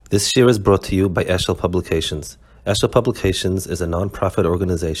This year is brought to you by Eshel Publications. Eshel Publications is a non-profit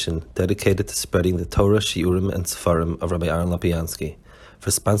organization dedicated to spreading the Torah, Shiurim, and Sefarim of Rabbi Aaron Lapiansky. For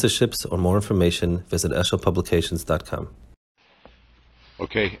sponsorships or more information, visit eshelpublications.com.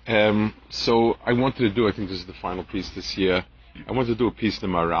 Okay, so I wanted to do, I think this is the final piece this year, I wanted to do a piece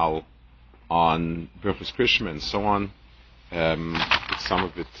in the Maral on Birchus Krishma and so on. Some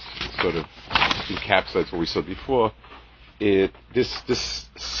of it sort of encapsulates what we saw before. This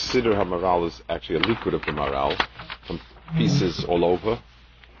Siddur HaMaral is actually a liquid of the Maral, from pieces all over.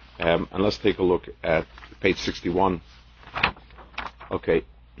 And let's take a look at page 61. Okay,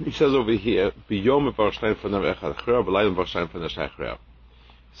 he says over here,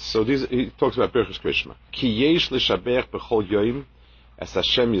 so he talks about Birchus Krishma. Ki yesh l'shabech b'chol yoyim es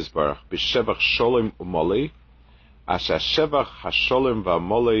Hashem yizbarach b'shevach sholem u'molei as hashevach hasholem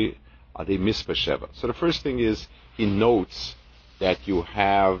v'amolei adei mispah sheva. So the first thing is, he notes that you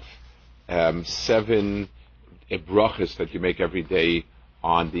have 7 brachas that you make every day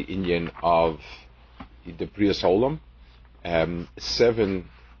on the inyan of the Brias Olam. 7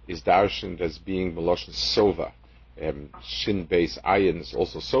 is darshaned as being Meloshin Sova. Shin Beis Ayin is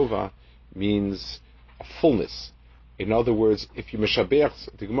also Sova, means a fullness. In other words, if you meshabeach,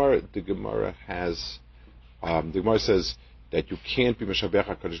 the Gemara says that you can't be meshabeach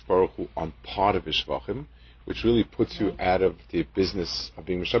HaKadosh Baruch Hu on part of his shvachim, which really puts you out of the business of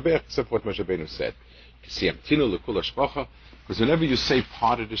being meshabeach, except for what Moshe Rabbeinu said. Because whenever you say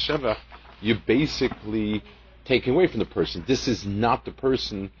part of the shevach, you're basically taking away from the person. This is not the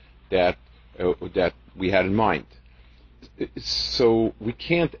person that we had in mind. So we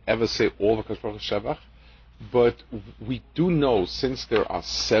can't ever say all the Kadosh Baruch Hu shevach, but we do know, since there are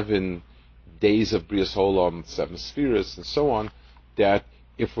 7 days of Brias Olam, 7 spheres, and so on, that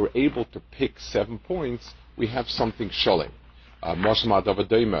if we're able to pick 7 points, we have something sholem.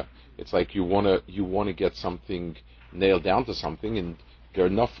 It's like you want to get something nailed down to something, and there are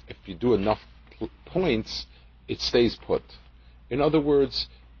enough. If you do enough points, it stays put. In other words,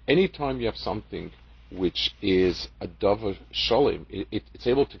 anytime you have something which is a davar sholem, it's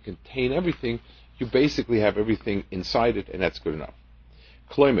able to contain everything. You basically have everything inside it, and that's good enough.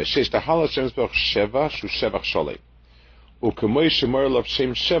 Kloime sheish tahal Hashem yisbarach sheva shu shevach sholem. U'kemoi shemar lav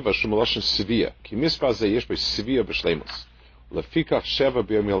shem sheva shu meloshin sevia ki mispah ze yesh bo sevia b'shleimus lefikach sheva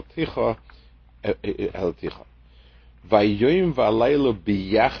b'yom helticha va'yoyim va'alaylo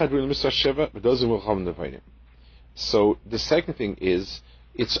biyachad v'mispah sheva v'dozim v'cham nevayim. So the second thing is,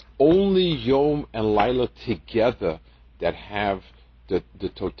 it's only Yom and Laila together that have the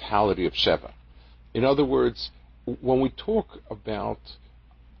totality of Sheva. In other words, when we talk about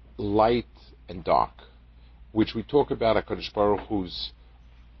light and dark, which we talk about HaKadosh Baruch Hu's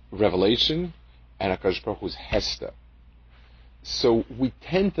revelation and HaKadosh Baruch Hu's Hester. So we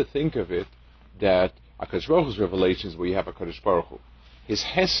tend to think of it that HaKadosh Baruch Hu's revelation is where you have HaKadosh Baruch Hu. His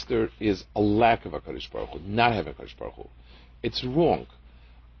Hester is a lack of HaKadosh Baruch Hu, not having HaKadosh Baruch Hu. It's wrong.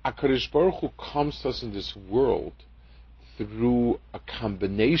 HaKadosh Baruch Hu comes to us in this world through a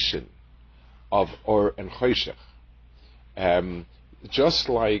combination of Or and Choshech. Just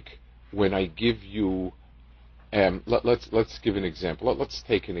like when I give you, let's give an example. Let's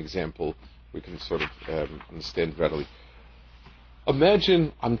take an example we can sort of understand readily.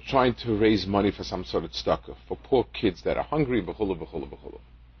 Imagine I'm trying to raise money for some sort of tzedakah for poor kids that are hungry, b'chulu, b'chulu, b'chulu.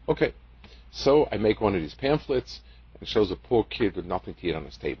 Okay, so I make one of these pamphlets, and it shows a poor kid with nothing to eat on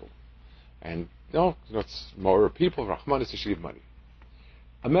his table. And, it's more people, Rahman is to leave money.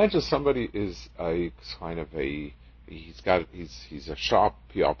 Imagine somebody is he's a sharp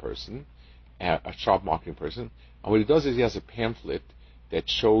PR person, a sharp marketing person, and what he does is he has a pamphlet that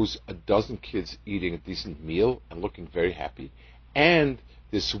shows a dozen kids eating a decent meal and looking very happy, and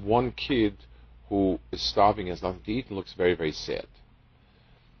this one kid who is starving, has nothing to eat, and looks very, very sad.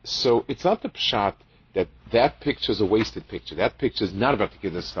 So it's not the pshat that picture is a wasted picture. That picture is not about the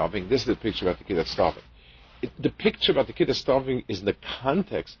kid that's starving. This is the picture about the kid that's starving. The picture about the kid that's starving is in the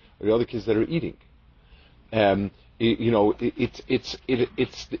context of the other kids that are eating. It's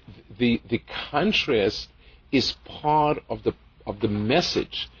the contrast is part of the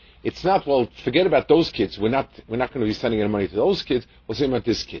message. It's not, well, forget about those kids. We're not going to be sending any money to those kids. We'll say about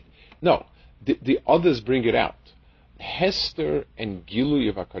this kid. No, the others bring it out. Hester and Gilui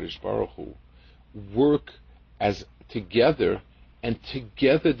of HaKadosh Baruch Hu work as together, and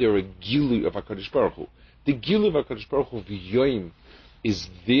together they're a Gilui of HaKadosh Baruch Hu. The Gilui of HaKadosh Baruch Hu v'yoyim is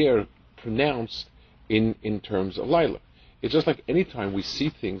there pronounced in terms of Laila. It's just like any time we see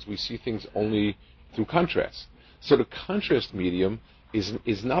things only through contrast. So the contrast medium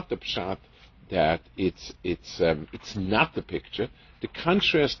is not the pshat that it's not the picture. The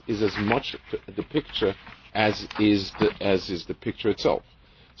contrast is as much the picture as is the picture itself.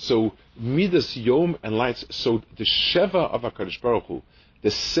 So midas yom and lights. So the sheva of HaKadosh Baruch Hu,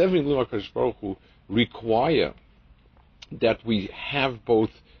 the 7 of HaKadosh Baruch Hu, require that we have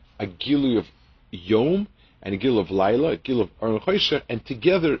both a gilui of yom and a gilui of laila, a gilui of Aron Choshech, and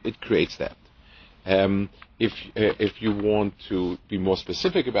together it creates that. If you want to be more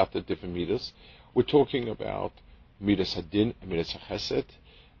specific about the different midas, we're talking about midas hadin and midas chesed.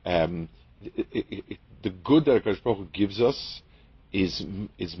 The good that HaKadosh Baruch Hu gives us is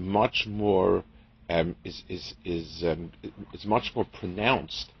much more is much more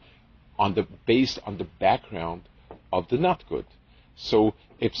pronounced based on the background of the not good. So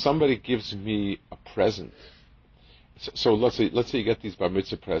if somebody gives me a present, so let's say you get these bar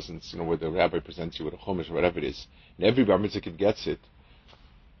mitzvah presents, where the rabbi presents you with a chumash or whatever it is, and every bar mitzvah kid gets it.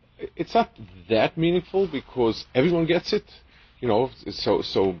 It's not that meaningful because everyone gets it, So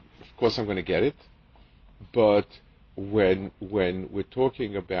of course I'm going to get it, but when we're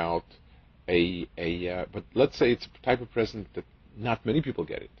talking about but let's say it's a type of present that not many people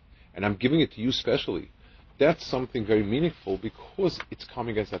get it, and I'm giving it to you specially. That's something very meaningful because it's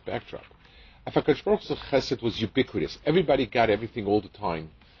coming as that backdrop. If HaKadosh Baruch Hu's chesed was ubiquitous, everybody got everything all the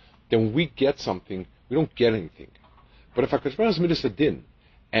time, then when we get something, we don't get anything. But if HaKadosh Baruch Hu's midas hadin,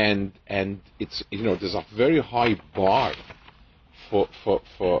 and it's there's a very high bar for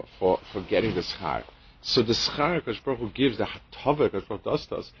getting the schar. So the schar HaKadosh Baruch Hu gives, the hatava HaKadosh Baruch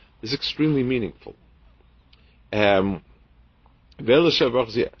Hu does, is extremely meaningful.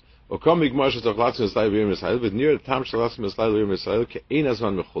 וכל מגמר שצריך לעצמי מסלאי ביום ישראל, ונראה הטעם של לעצמי מסלאי ביום ישראל כאין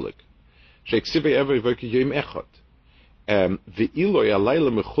הזמן מחולק. שהכסיב העבר יבוא כיום אחד. ואילו הלילה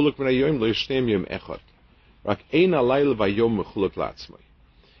מחולק מן היום לא ישנם יום אחד. רק אין הלילה והיום מחולק לעצמי.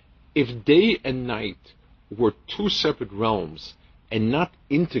 If day and night were two separate realms and not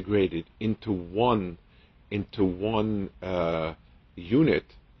integrated into one unit,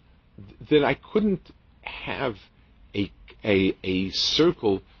 then I couldn't have a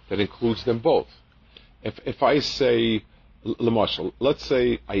circle that includes them both. If I say, Lamashal, let's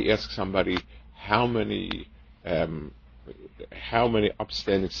say I ask somebody how many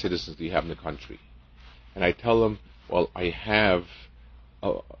upstanding citizens do you have in the country, and I tell them, well, I have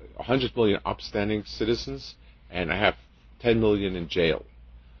 100 million upstanding citizens, and I have 10 million in jail.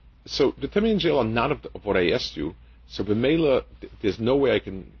 So the 10 million in jail are none of what I asked you. So b'meila, there's no way I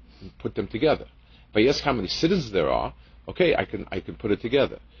can put them together. If I ask how many citizens there are, okay, I can put it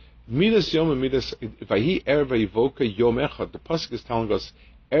together. Midas Yom and Midas Vahi Erev Vayivoka Yom Echad. The pasuk is telling us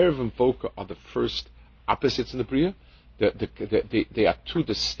Erev and Voka are the first opposites in the Bria. They are two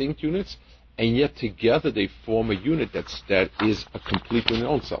distinct units, and yet together they form a unit that is a complete unit in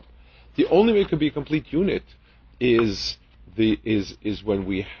own self. The only way it could be a complete unit is when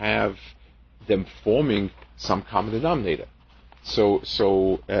we have them forming some common denominator. So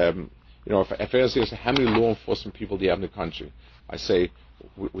if I ask you how many law enforcement people do you have in the country, I say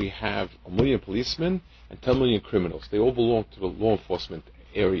we have 1 million policemen and 10 million criminals. They all belong to the law enforcement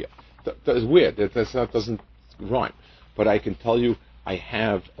area. That's weird. That doesn't rhyme. But I can tell you I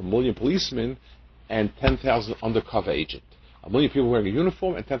have 1 million policemen and 10,000 undercover agents. 1 million people wearing a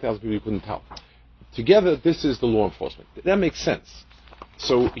uniform and 10,000 people you couldn't tell. Together, this is the law enforcement. That makes sense.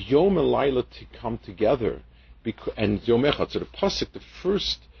 So Yom and Laila to come together, and Yom Echad. So the pasuk,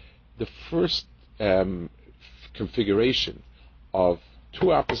 the first configuration of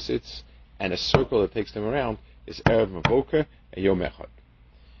two opposites and a circle that takes them around is Erev Mavoka and Yom Echad.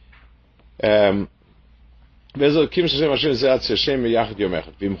 And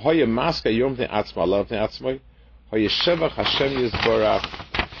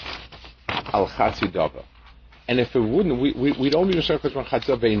if it wouldn't, we don't be Meshabech Kodesh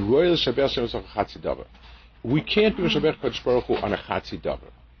Baruch Hu in royal Shabbat Shem Chatzi Davar. We can't be Meshabech Kodesh Baruch Hu on a Chatzi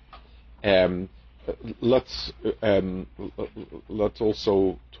Davar. Let's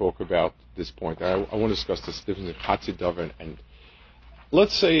also talk about this point. I want to discuss this difference in Chatzi Davar and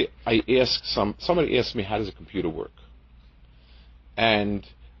let's say somebody asks me how does a computer work, and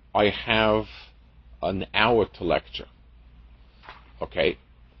I have an hour to lecture. Okay,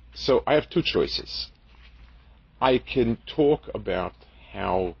 so I have two choices. I can talk about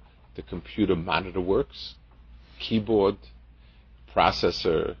how the computer monitor works, keyboard,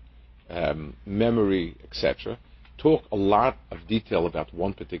 processor, memory, etc. Talk a lot of detail about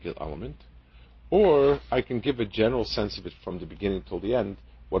one particular element, or I can give a general sense of it from the beginning till the end,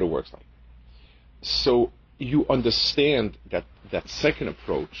 what it works like. So you understand that second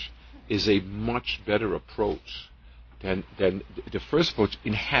approach is a much better approach than the first approach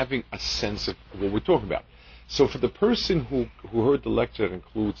in having a sense of what we're talking about. So for the person who heard the lecture that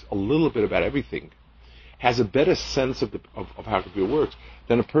includes a little bit about everything, has a better sense of how computer works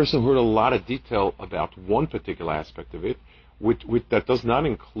than a person who heard a lot of detail about one particular aspect of it, that does not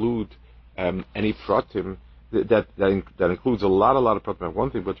include any pratim, that includes a lot of pratim about one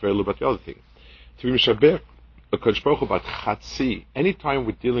thing, but very little about the other thing. To be mishabeh a Kodesh Baruch Hu about chatzi, anytime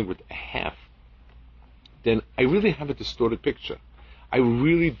we're dealing with a half, then I really have a distorted picture. I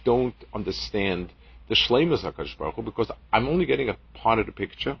really don't understand the shleimus of HaKadosh Baruch Hu because I'm only getting a part of the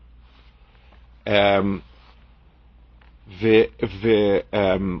picture. If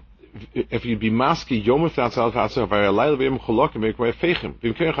you be maski yom without self answer via lail vim cholok make my fechim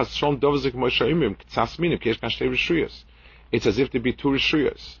vim kern has schon dovezik mo shaimim ktsas minim kesh kan shtei rishuyas. It's as if to be two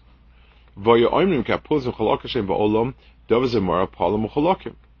rishuyas. Vaya oimrim kapuz and cholok shem ba'olam dovezik mora palam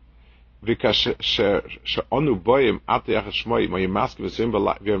cholokim. Vikash she'onu boyim at yachas shmoi my maski v'zim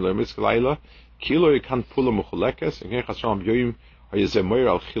v'yom le'mitzk laila kilo yikan pulam cholekes and kern has schon yoyim hayezem moir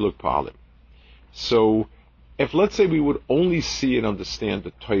al chiluk pa'alim. So, if let's say we would only see and understand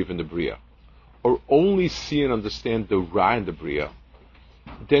the Toiv and the Bria, or only see and understand the Ra and the Bria,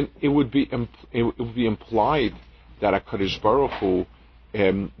 then it would be implied that HaKadosh Baruch Hu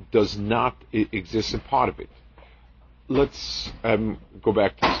does not exist in part of it. Let's go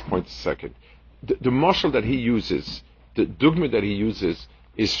back to this point a second. The mashal that he uses, the dugma that he uses,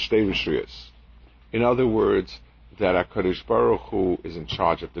 is Shtei Rishuyos. In other words, that HaKadosh Baruch Hu is in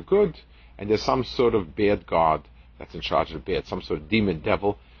charge of the good, and there's some sort of bad god that's in charge of the bad, some sort of demon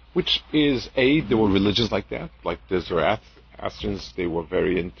devil, which is there were religions like that, like the Zoroastrians, they were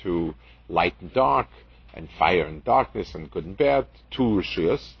very into light and dark, and fire and darkness, and good and bad, two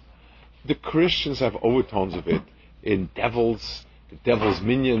rishuyas. The Christians have overtones of it in devils, the devil's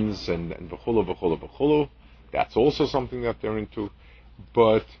minions, and v'cholo. That's also something that they're into.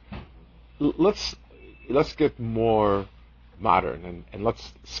 But let's get more modern, and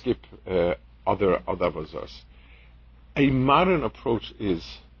let's skip other bazaars. A modern approach is,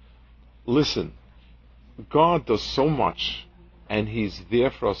 listen, God does so much, and He's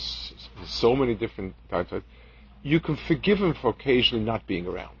there for us so many different times. You can forgive Him for occasionally not being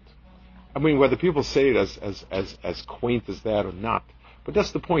around. I mean, whether people say it as quaint as that or not, but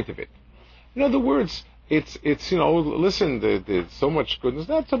that's the point of it. In other words, it's listen, there's so much goodness.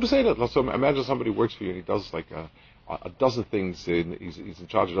 Not to say that. So imagine somebody works for you and he does like a dozen things, and he's in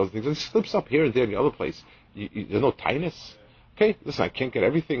charge of dozen things, and he slips up here and there in the other place. There's no tightness. Okay, listen, I can't get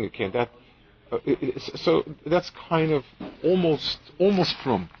everything, I can't that. So that's kind of almost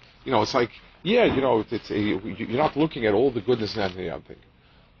from, it's like, you're not looking at all the goodness and the other thing.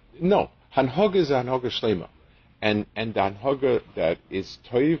 No, Hanhoga is a Hanhoga Shlema, and the Hanhoga that is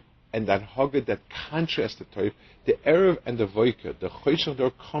Toiv, and the Hanhoga that contrasts the Toiv, the Erev and the Voika, the Choshech,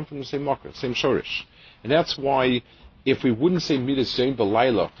 they come from the same marker, same Shorish. And that's why, if we wouldn't say Midas Yom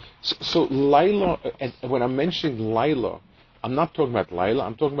B'Laila, so Laila, and when I'm mentioning Laila, I'm not talking about Laila,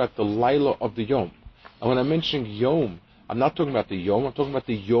 I'm talking about the Laila of the Yom. And when I'm mentioning Yom, I'm not talking about the Yom, I'm talking about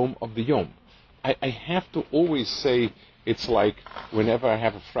the Yom of the Yom. I have to always say, it's like whenever I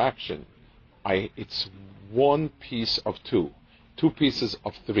have a fraction, it's one piece of two pieces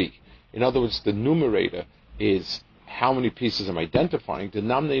of three. In other words, the numerator is how many pieces I'm identifying, the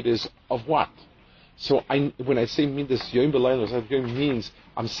denominator is of what. So when I say Midas Yom B'Laila, means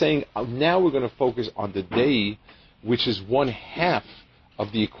I'm saying now we're going to focus on the day, which is one half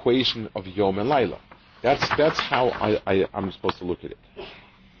of the equation of Yom and Laila. That's how I'm supposed to look at it.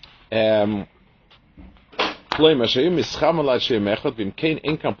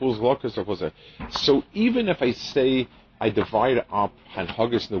 So even if I say I divide up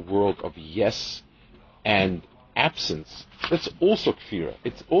Hanhagas in the world of yes and absence, that's also kfira.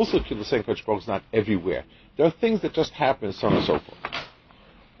 It's also kfira saying Kodesh Baruch Hu is not everywhere. There are things that just happen, so on and so forth.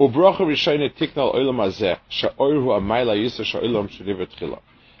 The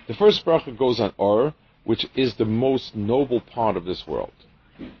first bracha goes on Or, which is the most noble part of this world.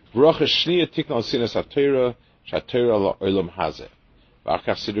 There's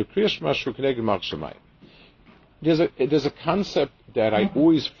a concept that I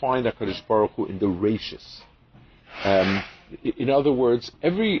always find at Kodesh Baruch Hu in the ratios. In other words,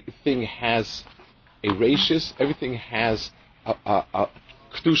 everything has a ratios, everything has a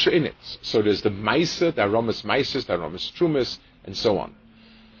kedusha in it. So there's the Maisa, the Aromas Maisas, the Aromas Trumas, and so on.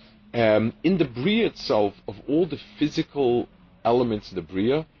 In the Bria itself, of all the physical elements in the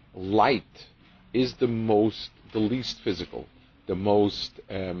Bria, light is the least physical, the most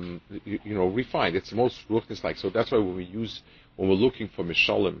refined. It's the most ruchnis-like. So that's why when we're looking for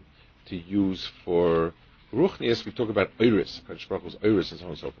mishalim to use for ruchnias, we talk about Iris, Kodesh Baruch Hu's Iris, and so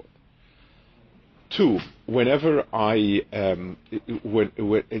on and so forth. Two, whenever of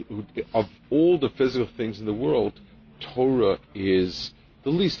all the physical things in the world, Torah is the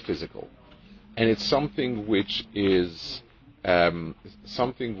least physical, and it's something which is it's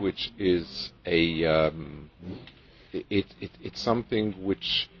something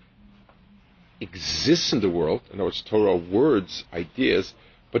which exists in the world. In other words, Torah are words, ideas,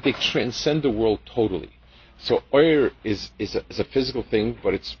 but they transcend the world totally. So Oyer is a physical thing,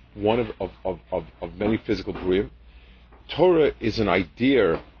 but it's one of many physical b'riyim. Torah is an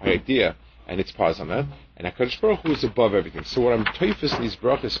idea, and it's Pazana, and HaKadosh Baruch Hu is above everything. So what I'm taifis in these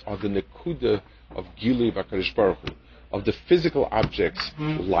brachas are the nekuda of Gilui of HaKadosh Baruch Hu, of the physical objects,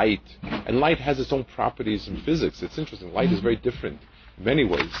 light. And light has its own properties in physics. It's interesting. Light is very different in many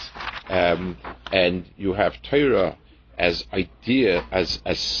ways. And you have Torah as idea, as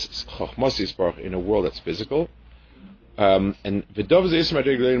Chochmas Yisbarach in a world that's physical. And V'dov Zeis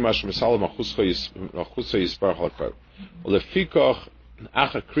Madriglein Mash Mesalam Achuscha Yisbarach Halakar. Ulefikach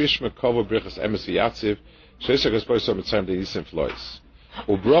Acha Krishma Kovo Brichas Emes V'Yatziv Sheisach Yisbarach Yisbarach Mitzrayim De'isim Flois.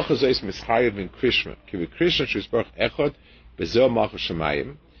 Ubracha Zeis Mischayev in Krishma Kivi Krishma Yisbarach Echad Bezel Malchus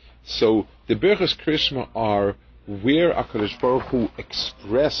Shemayim. So the Brichas Krishma are where HaKadosh Baruch Hu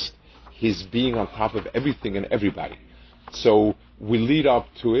expressed His being on top of everything and everybody. So we lead up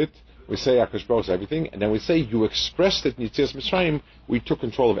to it, we say HaKadosh Baruch Hu is everything, and then we say you expressed it in Yetzias Mitzrayim, we took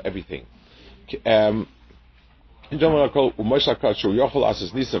control of everything. Had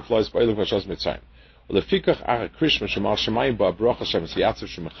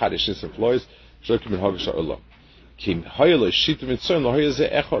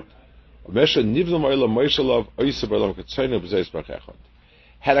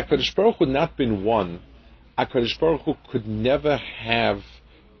HaKadosh Baruch Hu not been one, HaKadosh Baruch Hu could never have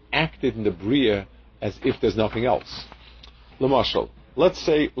acted in the Bria as if there's nothing else. L'mashal, let's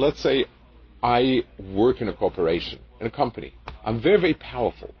say I work in a corporation, in a company. I'm very, very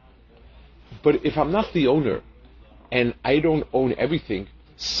powerful. But if I'm not the owner, and I don't own everything,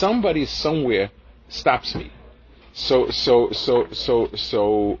 somebody somewhere stops me. So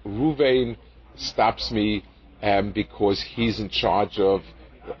Ruvain stops me because he's in charge of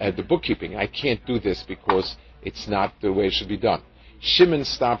the bookkeeping. I can't do this because it's not the way it should be done. Shimon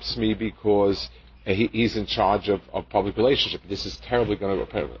stops me because he's in charge of public relationship. This is terribly going to be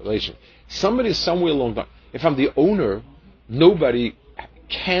a public relation. Somebody somewhere along the line. If I'm the owner, nobody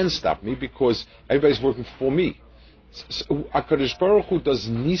can stop me because everybody's working for me. So HaKadosh Baruch Hu does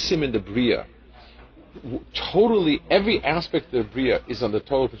nisim in the Bria. Totally, every aspect of the Bria is under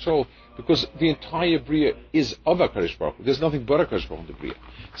total control because the entire Bria is of HaKadosh Baruch Hu. There's nothing but HaKadosh Baruch Hu in the Bria.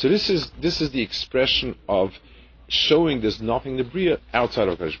 So this is the expression of showing there's nothing in the Bria outside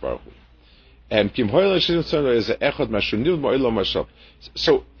of HaKadosh Baruch Hu. And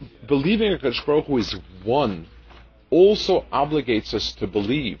so believing HaKadosh Baruch Hu is one also obligates us to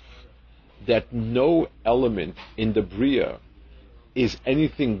believe that no element in the Bria is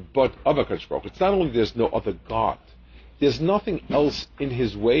anything but of HaKadosh Baruch Hu. It's not only there's no other God, there's nothing else in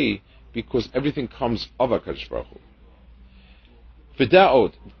His way because everything comes of HaKadosh Baruch Hu.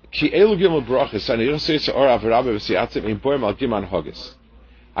 V'da'od, ki elu gimel brachas, ani yosei or averabe v'siyatzim in boim al gim anhogis.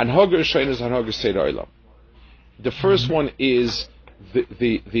 Anhogis shein is anhogis seder olam. The first one is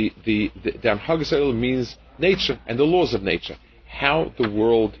the anhogis olam means nature and the laws of nature, how the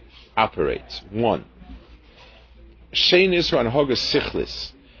world operates. One. Shein is anhogis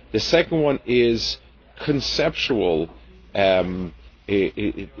sichlis. The second one is conceptual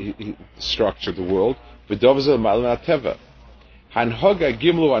structure of the world. V'dovzel malna teva. Hanhoga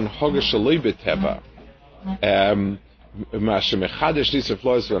gimlu anhoga shaloi beteva.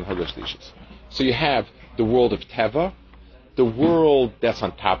 So you have the world of Teva, the world that's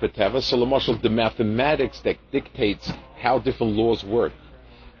on top of Teva, so the mathematics that dictates how different laws work.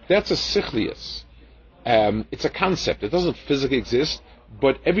 That's a sichlius. It's a concept. It doesn't physically exist,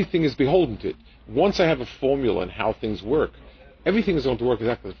 but everything is beholden to it. Once I have a formula and how things work, everything is going to work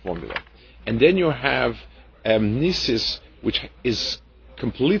exactly the formula. And then you have nisis, which is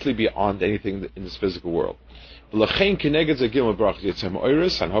completely beyond anything in this physical world. Torah,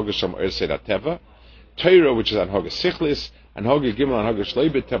 which is anhoga sichlis, anhoga gimel anhoga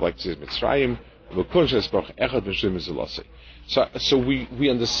shleibet teva, like says Mitzrayim, so we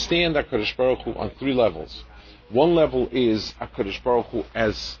understand HaKadosh Baruch Hu on three levels. One level is HaKadosh Baruch Hu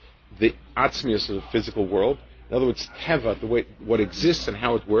as the atzmius of the physical world. In other words, teva, the way what exists and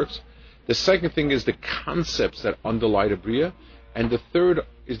how it works. The second thing is the concepts that underlie the Bria, and the third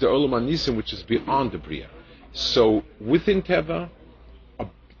is the Olam HaNisim, which is beyond the Bria. So within Teva,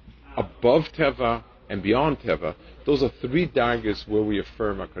 above Teva, and beyond Teva, those are three daggers where we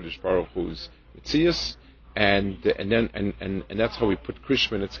affirm HaKadosh Baruch Hu's Mitzias, and that's how we put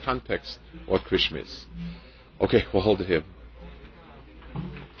Krishma in its context, what Krishma is. Okay, we'll hold it here.